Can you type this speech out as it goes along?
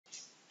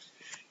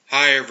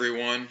Hi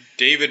everyone,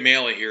 David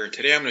Maley here, and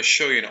today I'm going to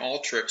show you an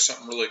Alteryx,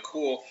 something really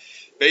cool.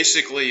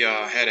 Basically,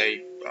 had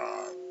a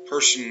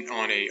person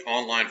on an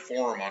online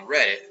forum on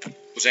Reddit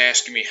was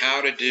asking me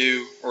how to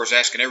do, or was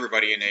asking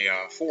everybody in a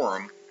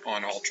forum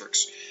on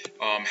Alteryx,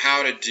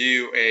 how to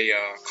do a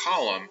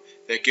column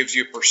that gives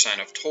you a percent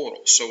of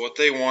total. So what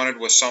they wanted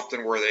was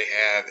something where they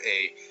have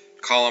a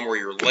column where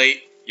you're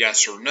late,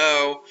 yes or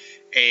no,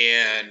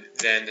 and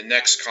then the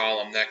next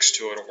column next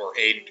to it, or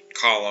a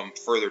column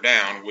further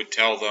down, would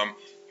tell them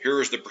here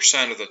is the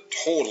percent of the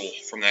total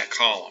from that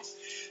column.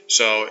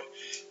 So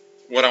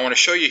what I want to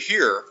show you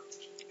here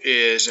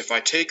is if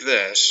I take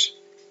this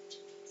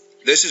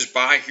is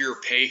buy here,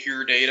 pay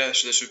here data.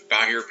 So this is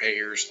buy here, pay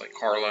here, is like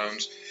car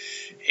loans.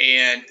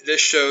 And this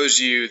shows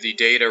you the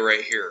data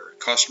right here.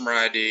 Customer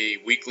ID,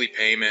 weekly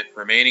payment,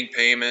 remaining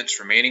payments,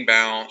 remaining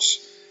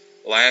balance,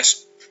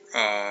 last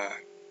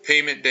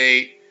payment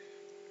date,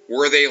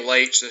 were they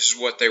late? So this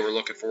is what they were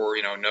looking for,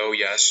 no,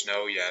 yes,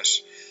 no,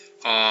 yes.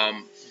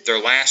 Their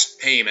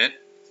last payment,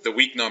 the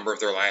week number of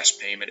their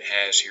last payment it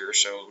has here.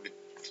 So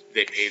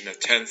they paid in the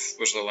 10th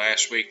was the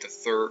last week, the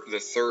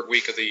third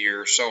week of the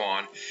year, so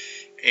on.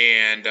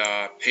 And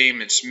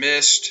payments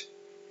missed,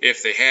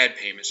 if they had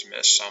payments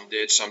missed, some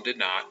did, some did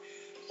not.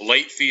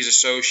 Late fees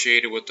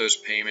associated with those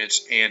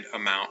payments and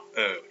amount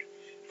owed.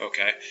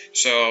 Okay,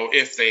 so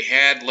if they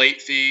had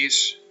late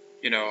fees,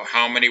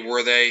 how many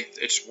were they?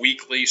 It's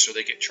weekly, so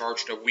they get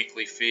charged a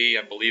weekly fee.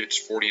 I believe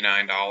it's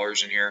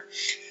 $49 in here.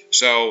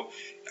 So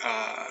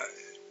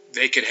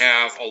they could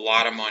have a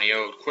lot of money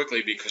owed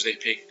quickly because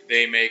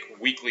they make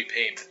weekly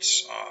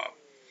payments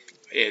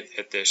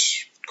at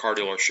this car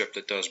dealership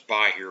that does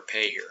buy here,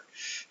 pay here.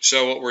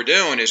 So what we're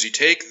doing is you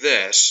take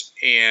this,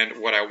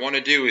 and what I want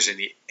to do is in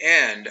the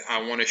end,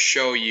 I want to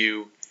show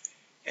you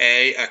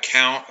a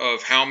count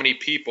of how many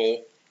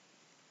people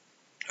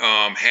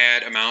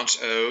had amounts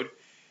owed,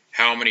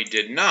 how many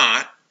did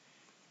not,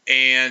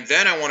 and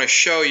then I want to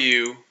show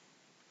you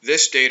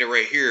this data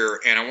right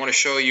here, and I want to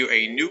show you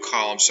a new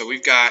column. So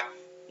we've got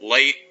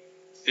late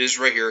is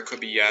right here. It could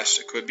be yes,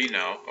 it could be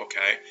no,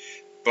 okay.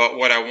 But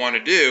what I want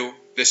to do,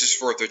 this is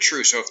for if they're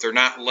true. So if they're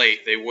not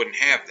late, they wouldn't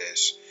have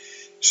this.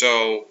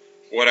 So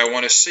what I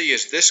want to see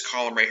is this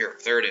column right here.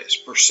 There it is,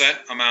 percent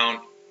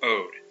amount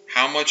owed.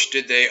 How much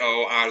did they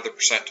owe out of the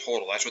percent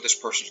total? That's what this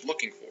person's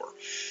looking for.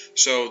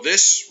 So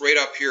this right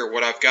up here,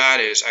 what I've got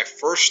is I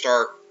first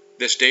start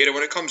this data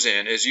when it comes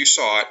in, as you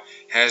saw it,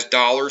 has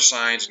dollar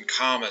signs and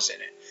commas in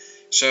it.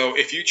 So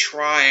if you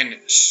try and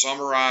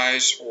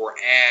summarize or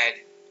add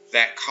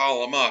that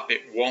column up,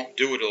 it won't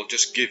do it. It'll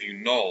just give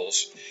you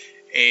nulls.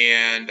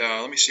 And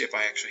let me see if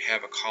I actually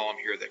have a column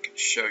here that can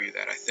show you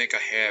that. I think I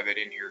have it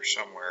in here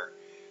somewhere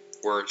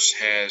where it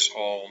has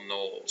all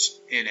nulls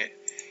in it.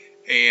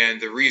 And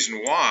the reason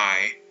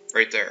why,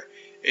 right there,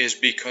 is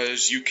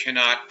because you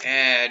cannot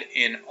add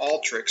in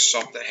Alteryx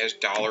something that has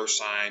dollar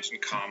signs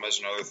and commas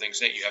and other things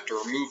in it. You have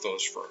to remove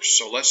those first.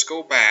 So let's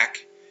go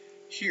back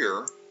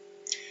here.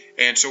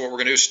 And so what we're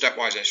going to do is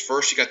stepwise is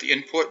first you got the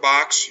input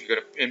box. You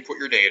got to input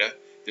your data.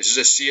 This is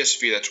a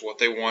CSV. That's what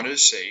they wanted to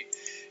see.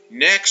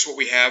 Next, what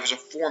we have is a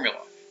formula.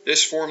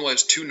 This formula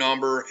is to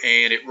number,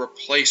 and it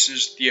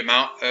replaces the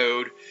amount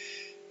owed,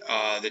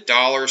 the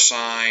dollar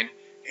sign,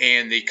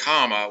 and the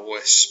comma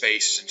with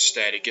spaces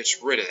instead. It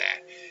gets rid of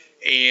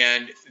that.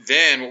 And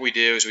then what we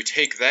do is we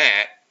take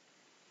that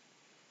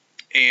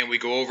and we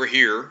go over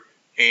here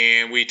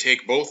and we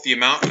take both the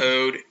amount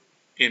owed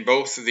in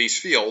both of these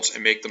fields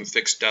and make them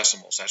fixed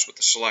decimals. That's what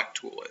the select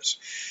tool is.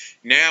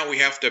 Now we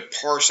have to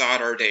parse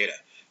out our data.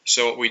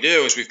 So what we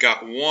do is we've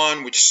got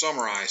one which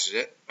summarizes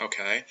it,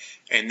 okay,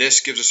 and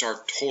this gives us our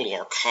total,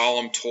 our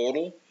column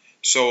total.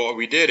 So what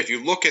we did, if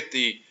you look at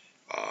the,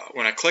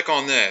 when I click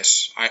on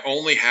this, I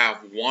only have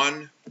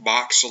one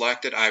box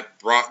selected. I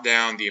brought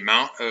down the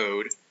amount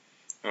owed,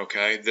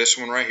 okay, this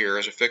one right here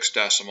is a fixed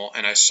decimal,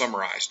 and I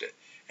summarized it,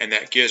 and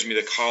that gives me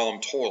the column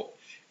total.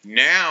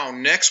 Now,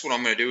 next what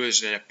I'm going to do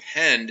is an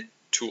append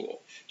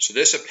tool. So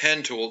this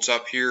append tool, it's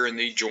up here in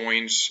the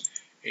joins,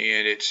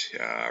 and it's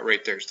right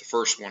there's the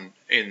first one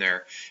in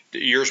there.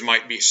 Yours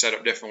might be set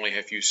up differently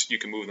if you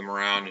can move them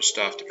around and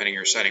stuff depending on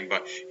your setting,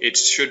 but it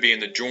should be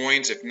in the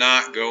joins. If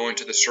not, go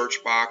into the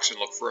search box and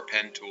look for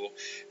append tool.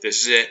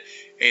 This is it.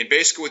 And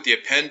basically with the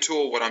append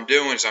tool, what I'm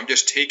doing is I'm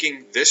just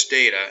taking this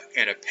data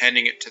and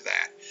appending it to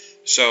that.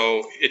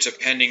 So it's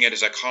appending it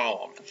as a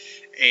column.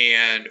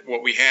 And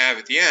what we have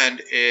at the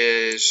end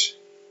is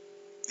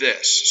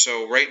this.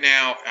 So right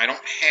now I don't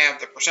have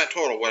the percent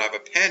total. What I've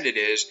appended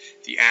is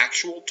the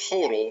actual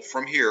total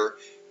from here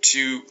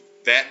to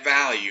that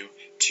value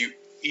to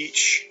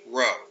each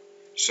row.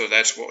 So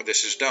that's what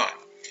this has done.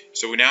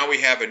 So now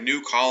we have a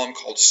new column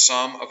called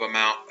sum of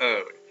amount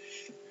owed.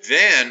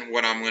 Then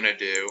what I'm going to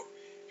do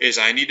is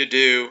I need to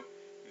do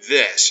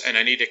this, and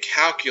I need to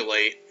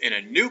calculate in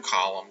a new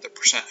column the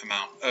percent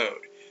amount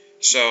owed.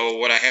 So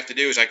what I have to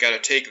do is I got to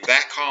take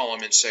that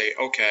column and say,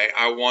 okay,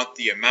 I want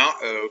the amount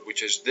owed,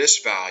 which is this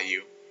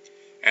value,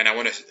 and I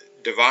want to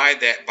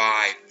divide that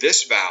by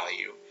this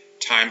value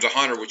times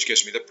 100, which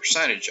gives me the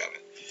percentage of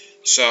it.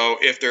 So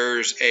if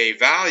there's a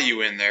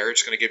value in there,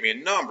 it's going to give me a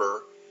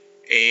number.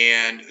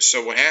 And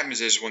so what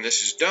happens is when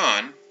this is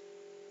done,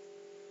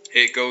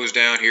 it goes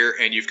down here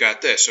and you've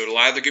got this. So it'll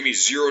either give me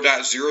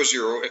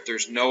 0.00 if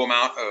there's no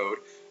amount owed,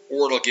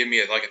 or it'll give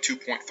me like a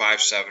 2.57%,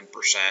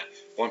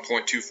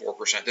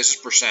 1.24%. This is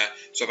percent.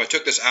 So if I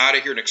took this out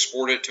of here and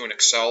exported it to an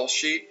Excel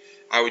sheet,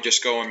 I would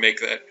just go and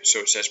make that so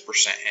it says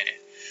percent in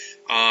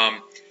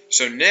it.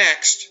 So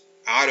next,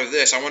 out of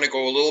this, I want to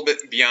go a little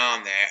bit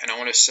beyond that, and I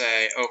want to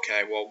say,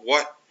 okay, well,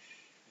 what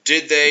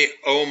did they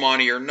owe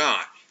money or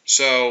not?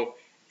 So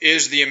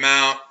is the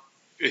amount,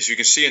 as you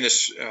can see in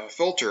this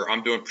filter,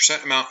 I'm doing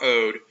percent amount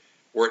owed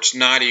where it's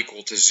not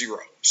equal to 0.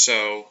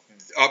 So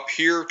up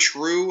here,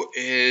 true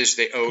is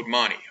they owed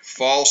money.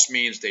 False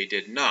means they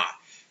did not.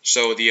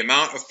 So the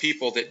amount of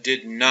people that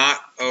did not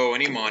owe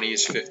any money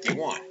is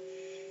 51.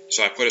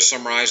 So I put a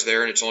summarize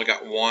there, and it's only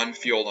got one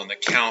field on the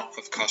count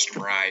of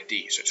customer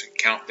ID. So it's going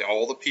to count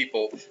all the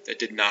people that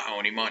did not owe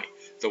any money.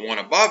 The one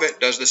above it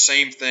does the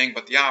same thing,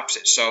 but the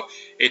opposite. So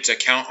it's a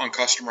count on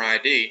customer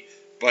ID,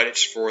 but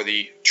it's for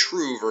the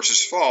true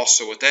versus false.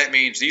 So what that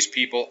means, these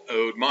people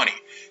owed money.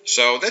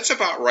 So that's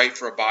about right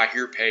for a buy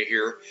here, pay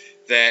here,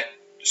 that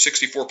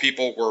 64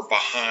 people were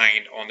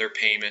behind on their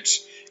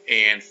payments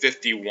and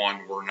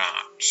 51 were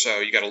not. So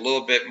you got a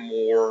little bit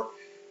more,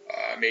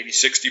 maybe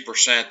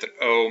 60% that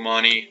owe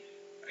money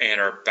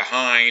and are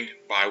behind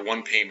by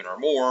one payment or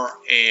more,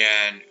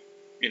 and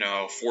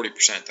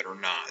 40% that are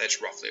not.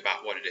 That's roughly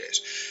about what it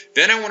is.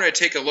 Then I want to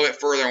take a little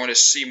bit further. I want to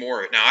see more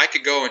of it. Now I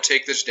could go and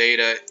take this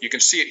data. You can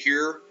see it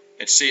here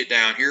and see it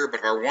down here, but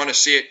if I want to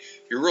see it,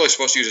 you're really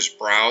supposed to use this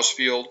browse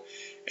field,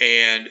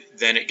 and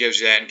then it gives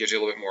you that and gives you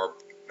a little bit more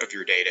of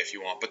your data if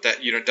you want, but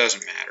that it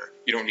doesn't matter.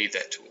 You don't need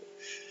that tool.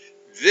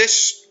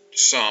 This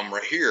sum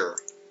right here,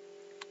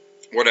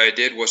 what I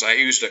did was I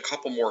used a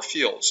couple more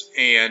fields,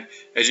 and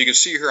as you can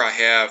see here, I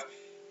have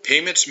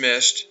payments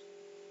missed.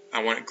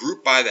 I want it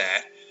grouped by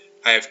that.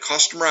 I have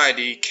customer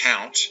ID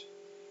count.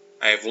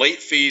 I have late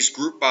fees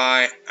grouped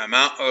by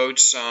amount owed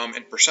sum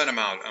and percent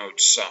amount owed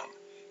sum.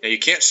 Now you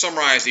can't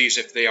summarize these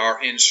if they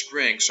are in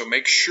string, so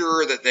make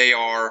sure that they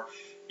are,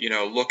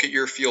 look at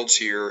your fields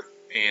here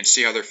and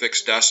see how they're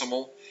fixed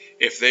decimal.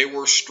 If they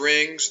were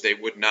strings, they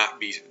would not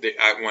be.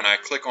 When I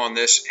click on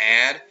this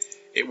add,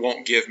 it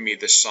won't give me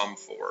the sum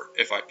for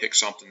it. If I pick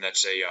something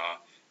that's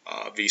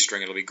a V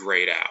string, it'll be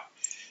grayed out.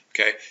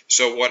 Okay,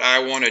 so what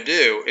I want to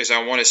do is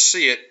I want to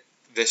see it.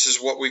 This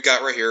is what we've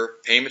got right here: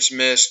 payments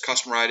missed,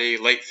 customer ID,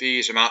 late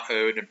fees, amount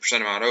owed, and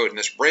percent amount owed. And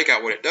this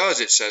breakout, what it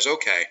does, it says,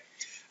 okay,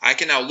 I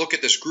can now look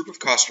at this group of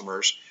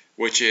customers,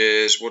 which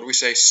is, what do we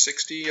say,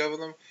 60 of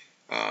them?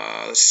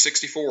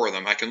 64 of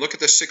them. I can look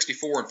at the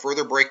 64 and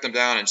further break them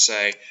down and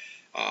say,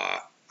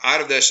 out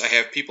of this, I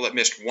have people that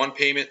missed 1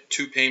 payment,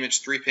 2 payments,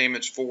 3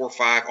 payments, 4,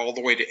 5, all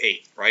the way to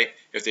 8, right?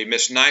 If they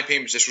missed 9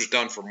 payments, this was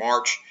done for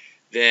March,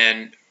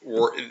 then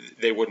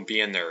they wouldn't be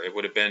in there. It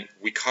would have been,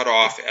 we cut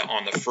off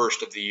on the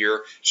 1st of the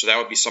year, so that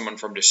would be someone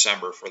from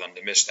December for them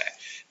to miss that.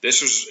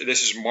 This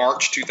is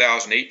March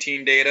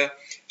 2018 data,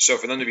 so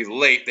for them to be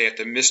late, they have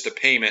to miss the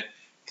payment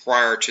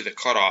prior to the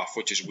cutoff,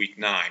 which is week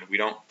 9. We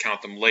don't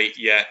count them late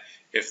yet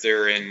if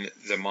they're in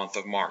the month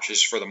of March. This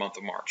is for the month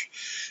of March.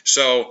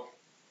 So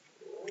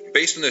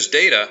based on this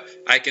data,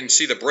 I can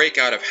see the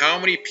breakout of how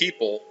many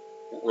people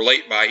were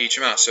late by each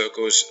amount. So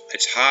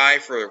it's high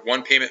for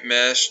 1 payment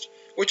missed,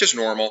 which is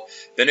normal.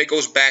 Then it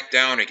goes back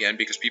down again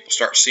because people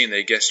start seeing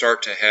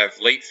start to have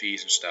late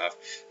fees and stuff.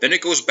 Then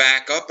it goes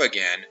back up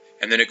again,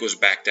 and then it goes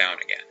back down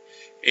again.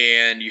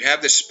 And you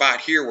have this spot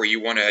here where you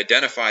want to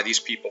identify these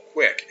people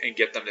quick and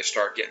get them to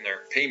start getting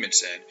their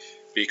payments in,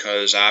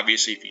 because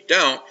obviously if you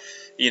don't,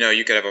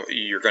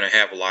 you're going to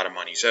have a lot of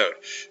money owed.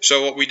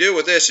 So what we do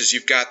with this is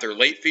you've got their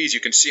late fees. You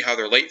can see how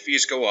their late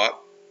fees go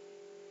up.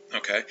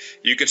 Okay,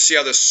 you can see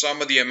how the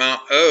sum of the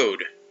amount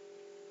owed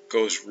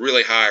goes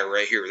really high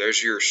right here.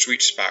 There's your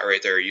sweet spot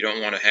right there. You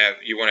want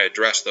to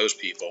address those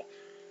people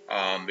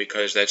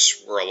because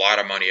that's where a lot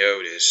of money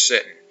owed is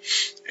sitting.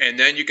 And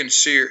then you can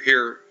see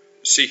here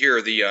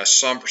the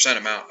sum percent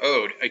amount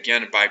owed.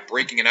 Again, by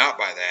breaking it out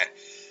by that,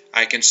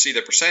 I can see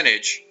the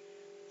percentage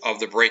of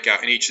the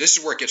breakout in each. This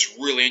is where it gets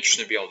really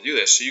interesting to be able to do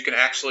this. So you can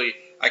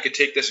I could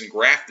take this and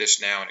graph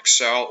this now in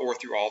Excel or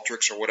through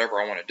Alteryx or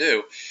whatever I want to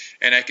do,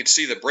 and I could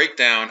see the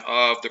breakdown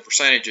of the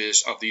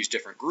percentages of these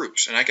different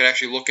groups. And I could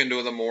actually look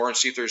into them more and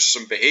see if there's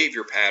some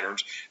behavior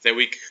patterns that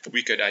we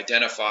could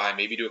identify,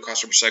 maybe do a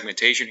customer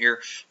segmentation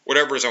here,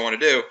 whatever it is I want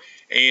to do,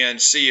 and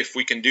see if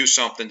we can do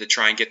something to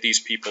try and get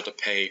these people to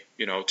pay,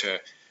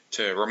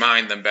 to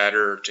remind them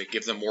better, to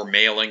give them more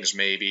mailings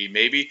maybe.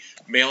 Maybe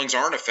mailings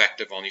aren't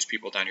effective on these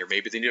people down here.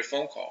 Maybe they need a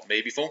phone call.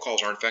 Maybe phone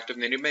calls aren't effective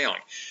and they need mailing.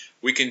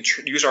 We can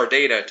use our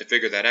data to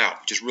figure that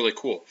out, which is really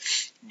cool.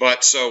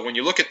 But so when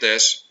you look at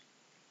this,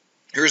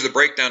 here's the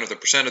breakdown of the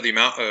percent of the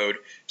amount owed.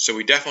 So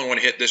we definitely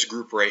want to hit this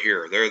group right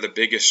here. They're the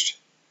biggest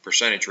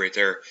percentage right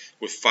there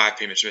with 5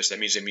 payments missed. That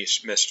means they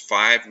missed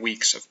 5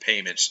 weeks of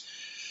payments.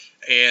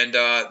 And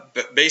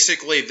but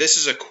basically, this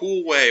is a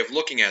cool way of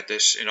looking at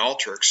this in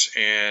Alteryx,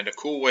 and a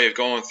cool way of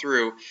going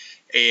through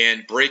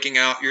and breaking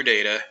out your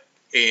data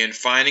and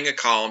finding a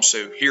column.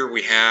 So here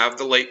we have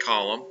the late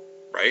column,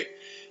 right?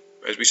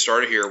 As we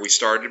started here, we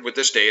started with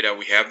this data.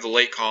 We have the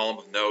late column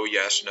of no,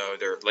 yes, no,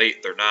 they're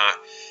late, they're not.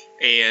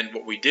 And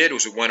what we did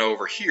was we went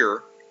over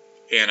here,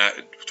 and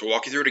to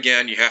walk you through it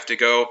again, you have to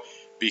go,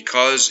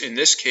 because in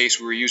this case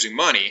we were using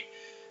money,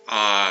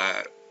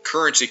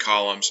 currency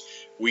columns,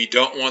 we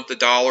don't want the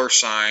dollar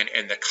sign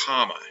and the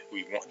comma.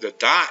 We want the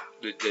dot,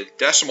 the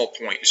decimal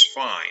point is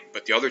fine,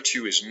 but the other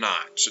two is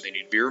not, so they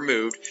need to be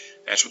removed.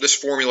 That's what this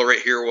formula right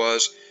here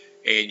was,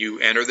 and you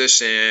enter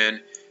this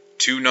in,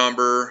 to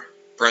number,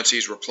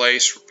 parentheses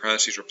replace,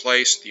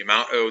 the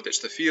amount owed, that's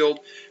the field.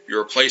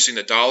 You're replacing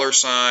the dollar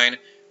sign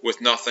with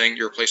nothing.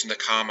 You're replacing the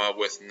comma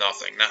with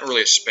nothing. Not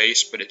really a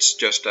space, but it's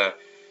just a,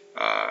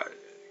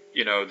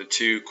 the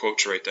two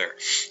quotes right there.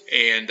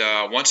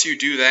 And once you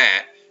do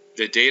that,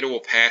 the data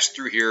will pass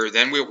through here.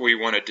 Then what we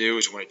want to do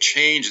is we want to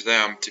change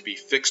them to be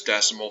fixed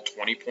decimal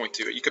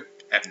 20.2. You could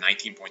have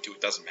 19.2.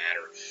 It doesn't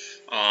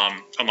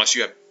matter, unless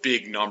you have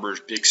big numbers,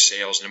 big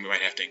sales, and then we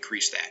might have to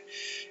increase that.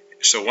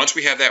 So once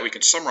we have that, we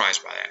can summarize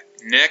by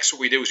that. Next, what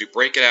we do is we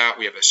break it out.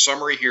 We have a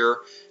summary here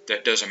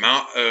that does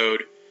amount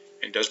owed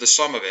and does the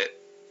sum of it.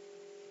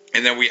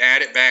 And then we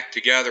add it back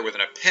together with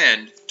an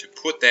append to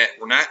put that.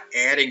 We're not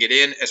adding it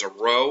in as a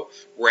row.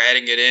 We're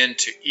adding it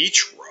into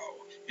each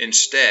row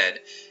instead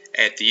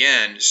at the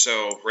end.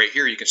 So right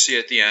here, you can see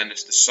at the end,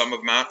 it's the sum of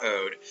amount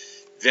owed.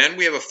 Then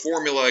we have a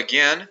formula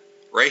again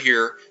right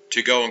here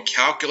to go and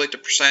calculate the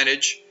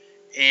percentage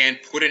and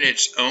put in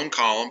its own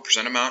column,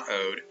 percent amount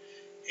owed.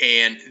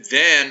 And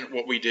then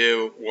what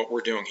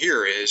we're doing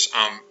here is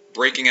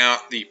breaking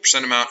out the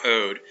percent amount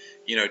owed.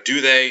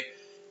 Do they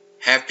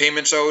have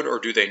payments owed or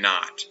do they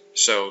not?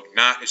 So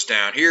not is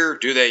down here.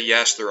 Do they?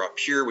 Yes, they're up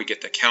here. We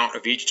get the count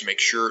of each to make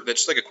sure.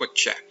 That's like a quick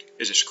check.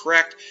 Is this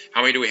correct?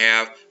 How many do we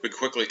have? We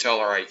quickly tell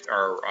our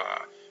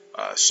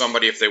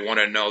somebody if they want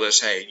to know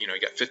this. Hey, you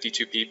got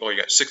 52 people. You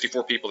got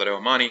 64 people that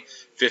owe money.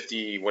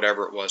 50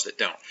 whatever it was that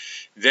don't.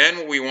 Then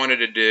what we wanted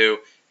to do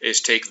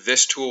is take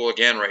this tool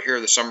again right here,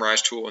 the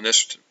summarize tool. In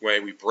this way,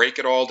 we break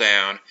it all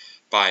down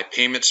by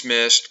payments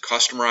missed,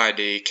 customer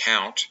ID,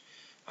 count.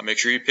 Make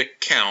sure you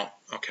pick count,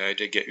 okay,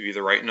 to get you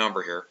the right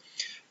number here,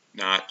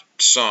 not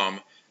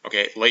sum.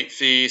 Okay, late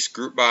fees,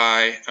 group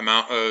by,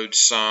 amount owed,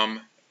 sum,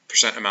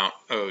 percent amount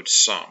owed,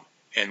 sum.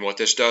 And what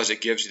this does,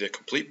 it gives you the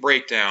complete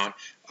breakdown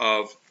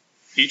of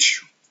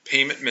each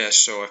payment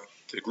missed. So if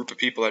the group of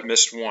people that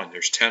missed 1,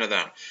 there's 10 of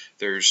them.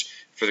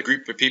 For the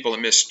group of people that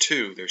missed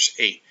 2, there's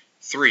 8.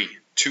 3,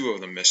 2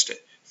 of them missed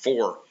it.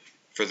 4,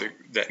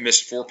 that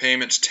missed 4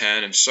 payments,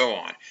 10, and so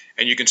on.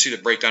 And you can see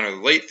the breakdown of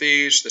the late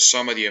fees, the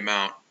sum of the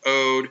amount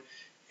owed,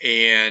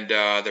 and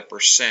the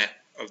percent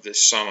of the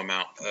sum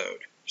amount owed.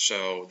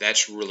 So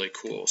that's really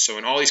cool. So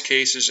in all these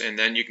cases, and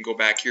then you can go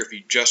back here if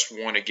you just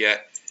want to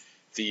get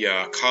the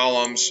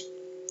columns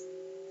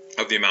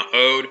of the amount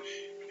owed.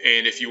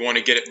 And if you want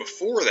to get it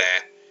before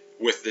that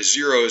with the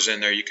zeros in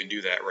there, you can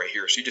do that right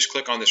here. So you just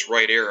click on this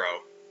right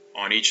arrow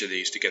on each of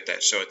these to get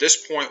that. So at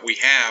this point, we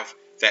have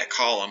that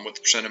column with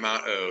the percent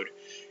amount owed.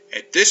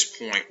 At this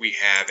point, we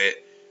have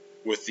it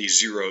with the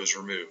zeros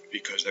removed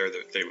because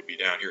they would be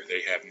down here.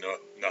 They have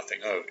nothing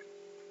owed.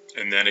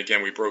 And then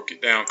again, we broke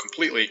it down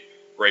completely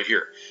right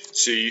here.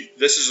 So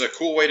this is a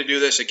cool way to do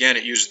this. Again,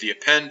 it uses the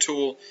Append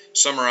tool,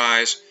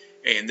 summarize,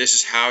 and this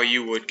is how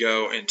you would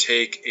go and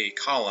take a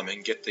column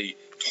and get the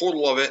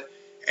total of it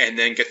and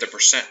then get the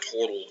percent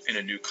total in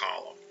a new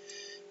column.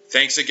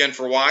 Thanks again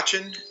for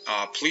watching.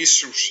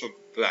 Please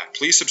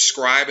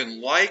subscribe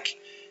and like,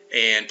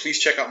 and please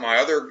check out my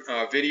other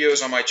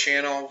videos on my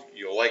channel.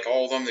 You'll like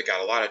all of them. They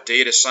got a lot of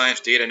data science,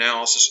 data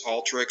analysis,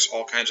 Alteryx,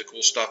 all kinds of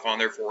cool stuff on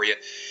there for you.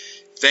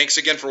 Thanks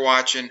again for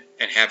watching,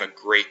 and have a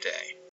great day.